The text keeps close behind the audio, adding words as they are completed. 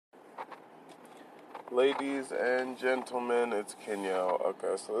Ladies and gentlemen, it's Kenyo.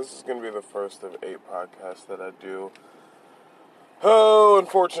 Okay, so this is going to be the first of 8 podcasts that I do. Oh,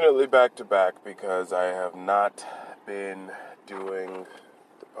 unfortunately back to back because I have not been doing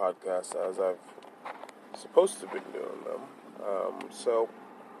the podcasts as I've supposed to be doing them. So,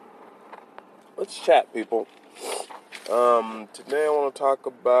 let's chat, people. Today I want to talk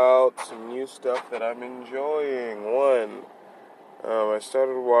about some new stuff that I'm enjoying. One, I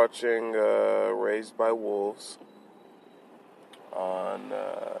started watching Raised by Wolves on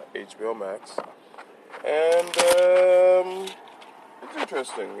HBO Max, and it's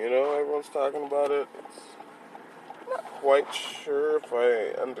interesting. Everyone's talking about it. It's not quite sure if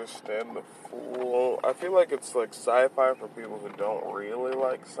I understand the full. I feel like it's like sci-fi for people who don't really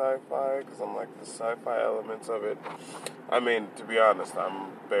like sci-fi, because I'm like the sci-fi elements of it. I mean, to be honest,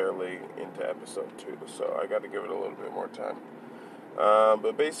 I'm barely into episode 2, so I got to give it a little bit more time.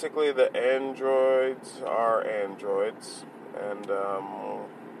 But basically, the androids are androids, and I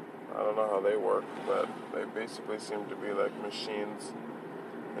don't know how they work, but they basically seem to be like machines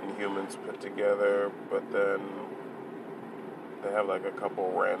and humans put together, but then they have like a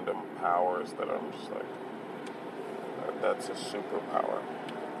couple random powers that I'm just like, that's a superpower.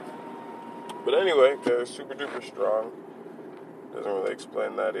 But anyway, they're super duper strong. Doesn't really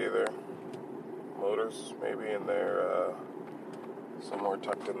explain that either. Motors, maybe in their, somewhere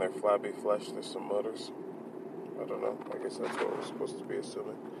tucked in their flabby flesh, there's some motors. I don't know. I guess that's what we're supposed to be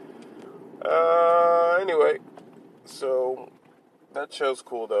assuming. Anyway, so that show's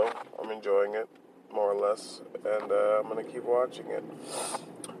cool though. I'm enjoying it, more or less, and I'm gonna keep watching it.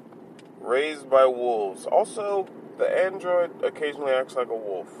 Raised by Wolves. Also, the android occasionally acts like a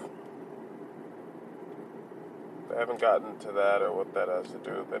wolf. I haven't gotten to that or what that has to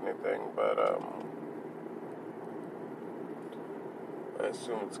do with anything, but I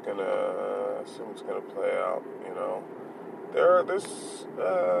assume it's gonna play out. There's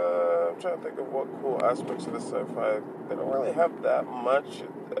I'm trying to think of what cool aspects of the sci-fi. They don't really have that much.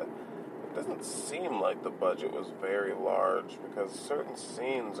 It doesn't seem like the budget was very large, because certain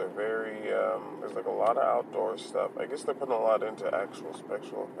scenes are very, there's like a lot of outdoor stuff. I guess they're putting a lot into actual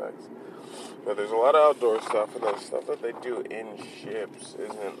special effects. But there's a lot of outdoor stuff, and the stuff that they do in ships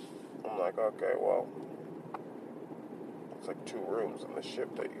isn't, I'm like, okay, well, it's like 2 rooms in the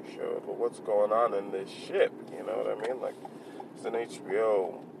ship that you showed. Well, what's going on in this ship? You know what I mean? Like, it's an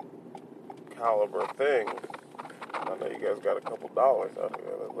HBO caliber thing. I know you guys got a couple dollars out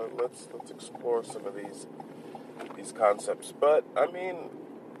here. Let's explore some of these concepts. But I mean,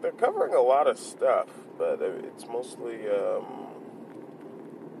 they're covering a lot of stuff, but it's mostly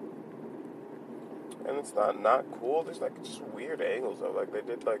and it's not cool. There's like just weird angles of, like, they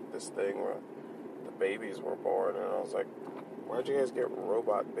did like this thing where the babies were born, and I was like, why'd you guys get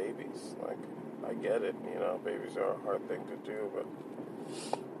robot babies? Like, I get it, babies are a hard thing to do, but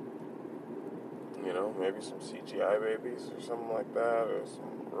maybe some CGI babies or something like that, or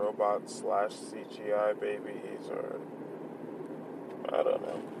some robot / CGI babies, or I don't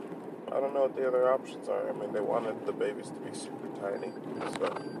know. I don't know what the other options are. I mean, they wanted the babies to be super tiny, so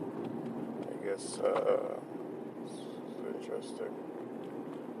I guess it's interesting.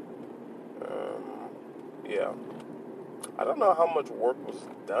 Yeah. I don't know how much work was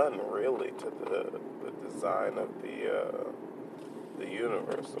done really to the design of the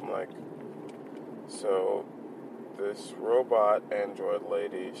universe. I'm like, so this robot android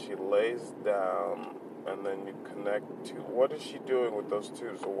lady, she lays down, and then you connect to, what is she doing with those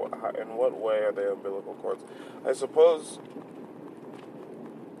tubes? In what way are they umbilical cords? I suppose,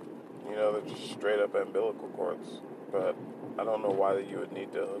 they're just straight up umbilical cords, but I don't know why you would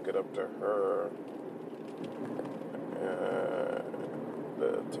need to hook it up to her.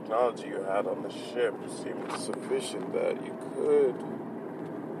 The technology you had on the ship seemed sufficient that you could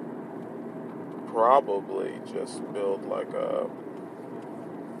probably just build like a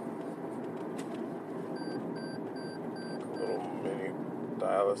little mini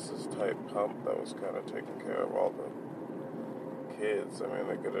dialysis type pump that was kind of taking care of all the kids. I mean,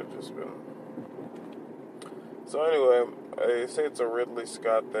 they could have just been. So anyway, I say it's a Ridley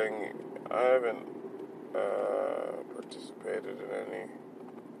Scott thing. I haven't participated in any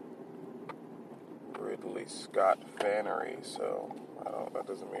Ridley Scott fanery, so that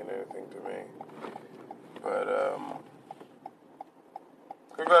doesn't mean anything to me. But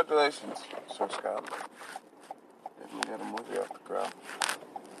congratulations, Sir Scott. Didn't get a movie off the ground.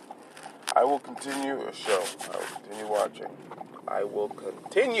 I will continue a show. I will continue watching. I will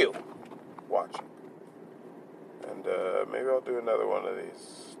continue watching. And maybe I'll do another one of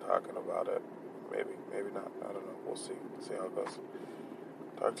these talking about it. Maybe not. I don't know. We'll see. See how it goes.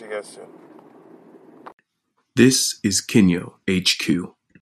 Talk to you guys soon. This is Kenyo HQ.